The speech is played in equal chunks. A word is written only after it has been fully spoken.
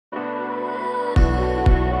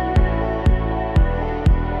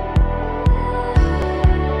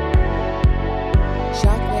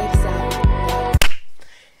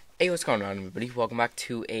what's going on, everybody? Welcome back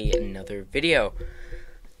to another video.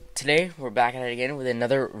 Today, we're back at it again with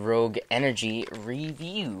another Rogue Energy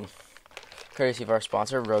review, courtesy of our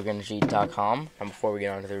sponsor, RogueEnergy.com. And before we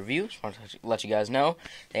get on to the review, just want to let you guys know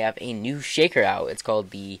they have a new shaker out. It's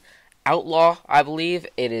called the Outlaw, I believe.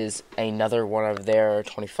 It is another one of their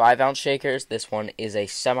 25-ounce shakers. This one is a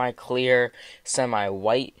semi-clear,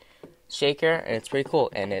 semi-white shaker, and it's pretty cool.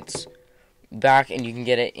 And it's back, and you can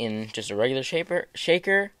get it in just a regular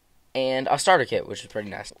shaker and a starter kit, which is pretty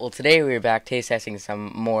nice. Well, today we're back taste testing some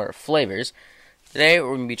more flavors. Today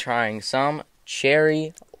we're going to be trying some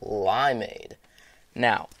cherry limeade.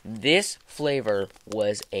 Now, this flavor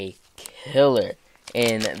was a killer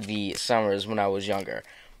in the summers when I was younger,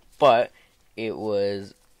 but it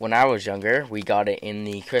was when I was younger, we got it in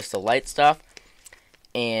the Crystal Light stuff,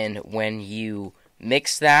 and when you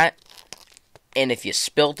mix that, and if you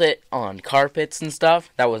spilt it on carpets and stuff,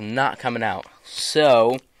 that was not coming out.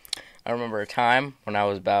 So, I remember a time when I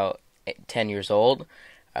was about 10 years old.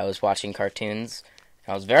 I was watching cartoons.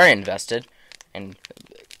 I was very invested. And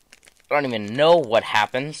I don't even know what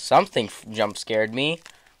happened. Something jump scared me.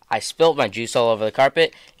 I spilled my juice all over the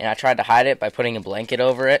carpet. And I tried to hide it by putting a blanket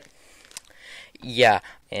over it. Yeah.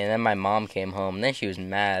 And then my mom came home. And then she was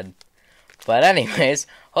mad. But anyways,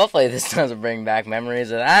 hopefully this doesn't bring back memories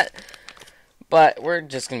of that. But we're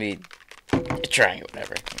just going to be trying it,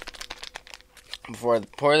 whatever. Before I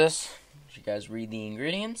pour this, you guys read the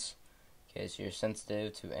ingredients. In case you're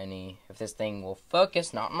sensitive to any, if this thing will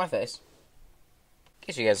focus, not in my face. In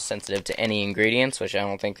case you guys are sensitive to any ingredients, which I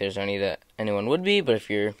don't think there's any that anyone would be. But if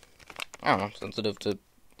you're, I don't know, sensitive to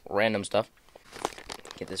random stuff.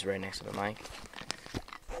 Get this right next to the mic.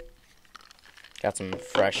 Got some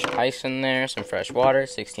fresh ice in there, some fresh water,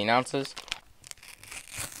 16 ounces.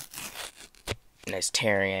 Nice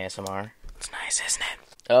tearing ASMR. It's nice, isn't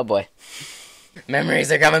it? Oh boy.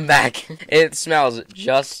 Memories are coming back. It smells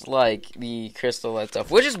just like the Crystal Light stuff,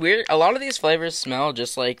 which is weird. A lot of these flavors smell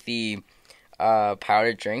just like the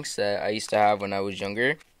powdered drinks that I used to have when I was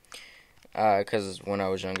younger. Because when I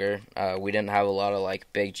was younger, we didn't have a lot of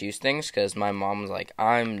like big juice things, because my mom was like,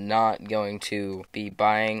 I'm not going to be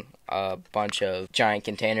buying a bunch of giant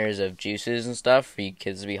containers of juices and stuff for you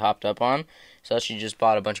kids to be hopped up on. So she just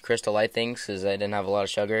bought a bunch of Crystal Light things because I didn't have a lot of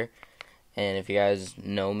sugar. And if you guys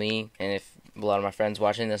know me, and if a lot of my friends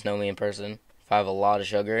watching this know me in person, if I have a lot of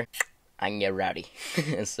sugar, I can get rowdy.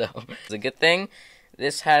 So it's a good thing.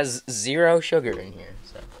 This has 0 sugar in here,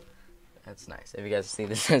 so that's nice. If you guys see,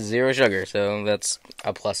 this has 0 sugar, so that's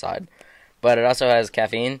a plus side. But it also has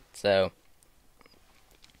caffeine, so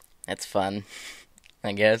that's fun,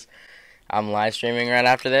 I guess. I'm live streaming right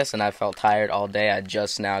after this, and I felt tired all day. I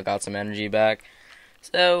just now got some energy back.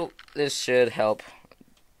 So, this should help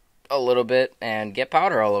a little bit and get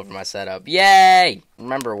powder all over my setup. Yay!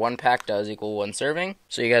 Remember, 1 pack does equal 1 serving,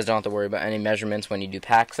 so you guys don't have to worry about any measurements when you do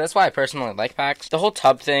packs. That's why I personally like packs. The whole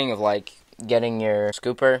tub thing of, like, getting your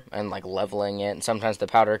scooper and, like, leveling it, and sometimes the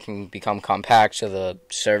powder can become compact, so the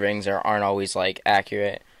servings aren't always, like,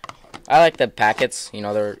 accurate. I like the packets, you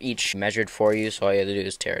know, they're each measured for you, so all you have to do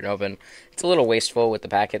is tear it open. It's a little wasteful with the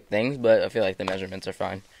packet things, but I feel like the measurements are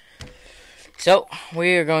fine. So,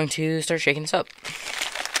 we are going to start shaking this up.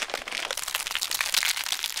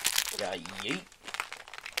 Yeet.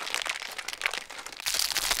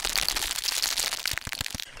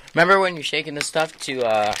 Remember when you're shaking this stuff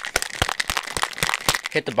to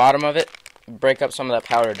hit the bottom of it, break up some of that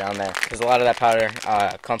powder down there, because a lot of that powder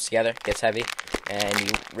clumps together, gets heavy, and you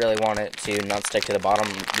really want it to not stick to the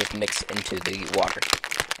bottom, just mix into the water.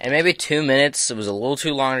 And maybe 2 minutes, it was a little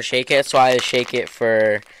too long to shake it, so I shake it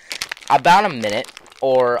for about a minute,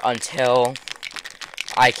 or until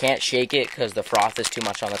I can't shake it because the froth is too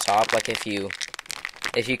much on the top. Like if you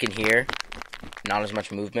can hear, not as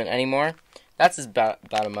much movement anymore. That's about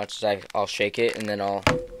as much as I'll shake it, and then I'll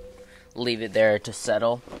leave it there to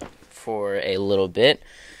settle for a little bit.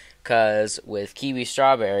 Because with kiwi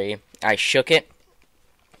strawberry, I shook it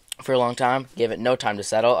for a long time, gave it no time to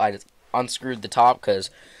settle. I just unscrewed the top because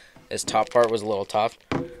this top part was a little tough.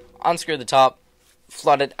 Unscrewed the top,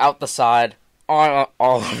 flooded out the side, all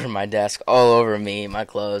over my desk, all over me, my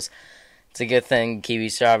clothes. It's a good thing kiwi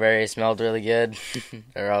strawberry smelled really good,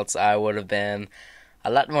 or else I would have been a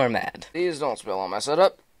lot more mad. These don't spill on my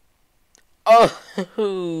setup.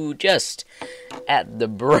 Oh, just at the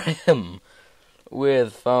brim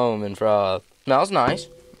with foam and froth. Smells nice.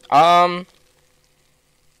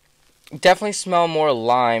 Definitely smell more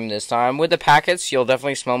lime this time. With the packets, you'll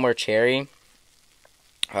definitely smell more cherry.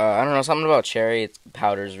 I don't know, something about cherry, it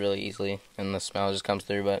powders really easily, and the smell just comes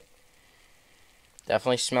through, but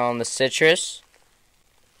definitely smelling the citrus.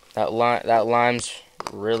 That lime's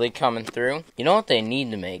really coming through. You know what they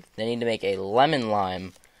need to make? They need to make a lemon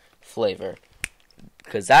lime flavor.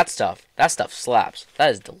 Because that stuff slaps.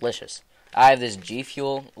 That is delicious. I have this G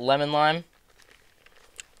Fuel lemon lime.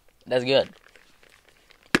 That's good.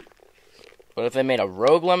 But if they made a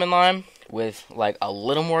Rogue lemon lime with like a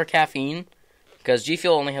little more caffeine, because G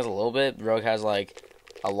Fuel only has a little bit, Rogue has like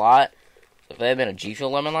a lot. So if they had made a G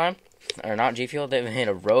Fuel lemon lime, or not G Fuel, they made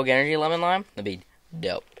a Rogue Energy lemon lime, that'd be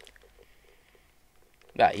dope.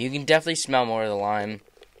 Yeah, you can definitely smell more of the lime.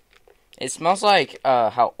 It smells like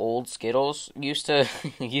how old Skittles used to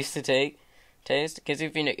taste. Because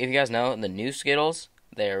if you guys know, the new Skittles,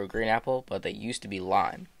 they're green apple, but they used to be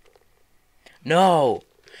lime. No,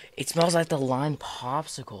 it smells like the lime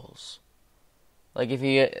popsicles. Like if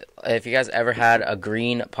you guys ever had a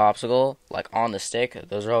green popsicle like on the stick,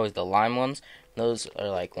 those are always the lime ones. Those are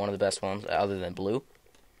like one of the best ones other than blue.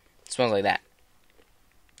 It smells like that.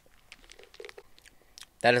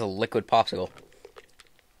 That is a liquid popsicle.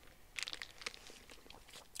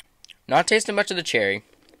 Not tasting much of the cherry.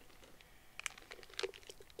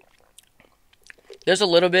 There's a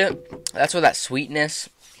little bit. That's where that sweetness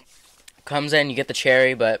comes in. You get the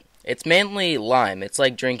cherry, but it's mainly lime. It's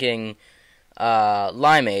like drinking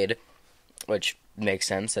Limeade, which makes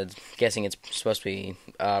sense. I'm guessing it's supposed to be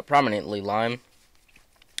prominently lime.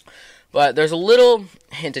 But there's a little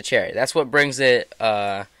hint of cherry. That's what brings it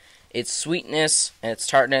its sweetness and its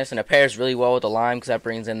tartness, and it pairs really well with the lime because that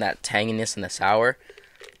brings in that tanginess and the sour.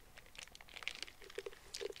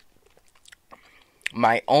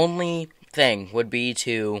 My only thing would be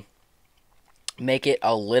to make it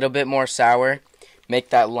a little bit more sour, make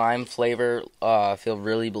that lime flavor feel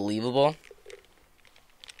really believable.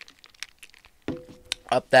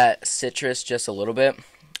 Up that citrus just a little bit.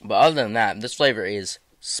 But other than that, this flavor is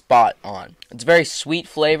spot on. It's a very sweet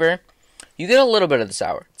flavor. You get a little bit of the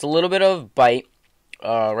sour. It's a little bit of bite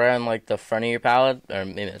right on like the front of your palate, or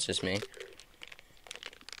maybe it's just me.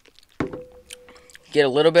 Get a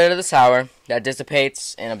little bit of the sour. That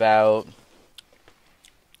dissipates in about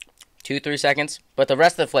 2-3 seconds. But the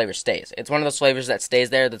rest of the flavor stays. It's one of those flavors that stays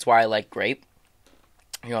there. That's why I like grape.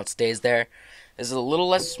 You know, it stays there. This is a little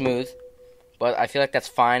less smooth. But I feel like that's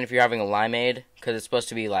fine if you're having a limeade. Because it's supposed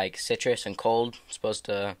to be like citrus and cold. It's supposed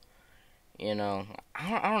to, you know,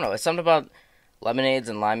 I don't know. It's something about lemonades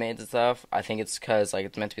and limeades and stuff. I think it's because like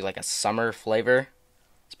it's meant to be like a summer flavor.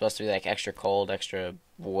 It's supposed to be like extra cold, extra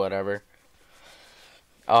whatever.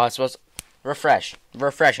 Oh, it's supposed to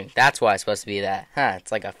refreshing. That's why it's supposed to be that. Huh,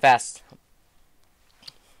 it's like a fast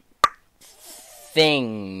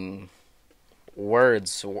thing.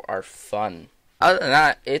 Words are fun. Other than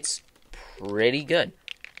that, it's pretty good.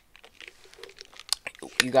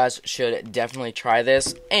 You guys should definitely try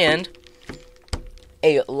this, and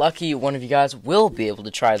a lucky one of you guys will be able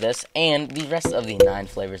to try this and the rest of the 9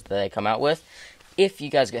 flavors that they come out with if you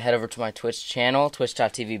guys head over to my Twitch channel,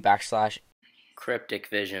 twitch.tv/Cryptic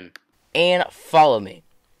Vision, and follow me.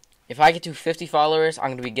 If I get to 50 followers, I'm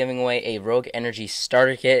going to be giving away a Rogue Energy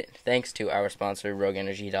starter kit, thanks to our sponsor,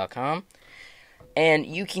 RogueEnergy.com. And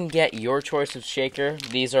you can get your choice of shaker.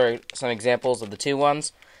 These are some examples of the 2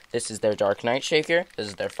 ones. This is their Dark Knight shaker. This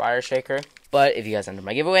is their Fire shaker. But if you guys enter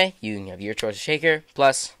my giveaway, you can have your choice of shaker,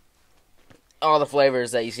 plus all the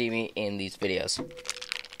flavors that you see me in these videos.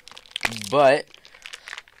 But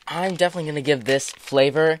I'm definitely going to give this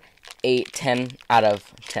flavor a 10 out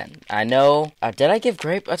of 10. I know, did I give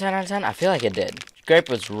grape a 10 out of 10? I feel like I did. Grape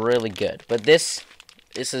was really good, but this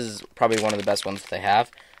is probably one of the best ones that they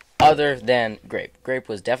have, other than grape. Grape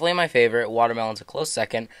was definitely my favorite. Watermelon's a close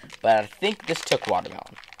second, but I think this took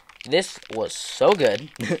watermelon. This was so good.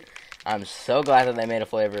 I'm so glad that they made a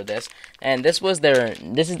flavor of this, and this is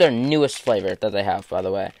their newest flavor that they have, by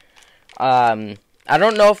the way. I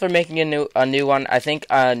don't know if they're making a new one. I think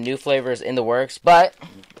a new flavor is in the works, but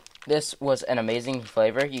this was an amazing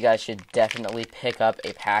flavor. You guys should definitely pick up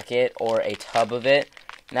a packet or a tub of it.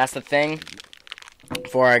 And that's the thing.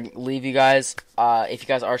 Before I leave you guys, if you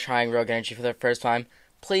guys are trying Rogue Energy for the first time,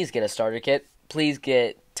 please get a starter kit. Please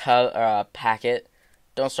get packet.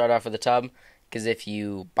 Don't start off with a tub, because if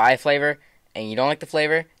you buy a flavor and you don't like the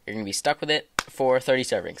flavor, you're going to be stuck with it for 30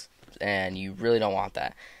 servings. And you really don't want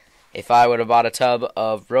that. If I would have bought a tub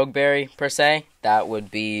of Rogue Berry, per se, that would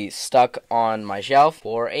be stuck on my shelf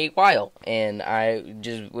for a while, and I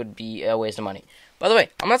just would be a waste of money. By the way,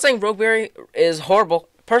 I'm not saying Rogue Berry is horrible.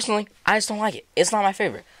 Personally, I just don't like it. It's not my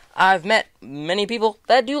favorite. I've met many people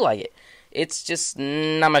that do like it. It's just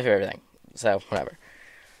not my favorite thing. So, whatever.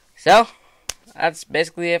 So, that's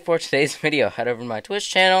basically it for today's video. Head over to my Twitch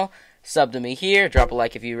channel, sub to me here, drop a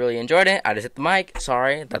like if you really enjoyed it. I just hit the mic.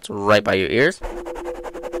 Sorry, that's right by your ears.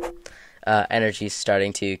 energy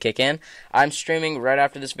starting to kick in. I'm streaming right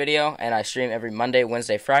after this video, and I stream every Monday,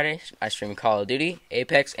 Wednesday, Friday. I stream Call of Duty,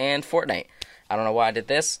 Apex, and Fortnite. I don't know why I did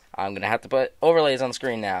this. I'm going to have to put overlays on the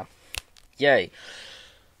screen now. Yay.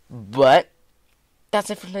 But that's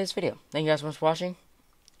it for today's video. Thank you guys so much for watching,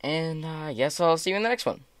 and I guess I'll see you in the next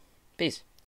one. Peace.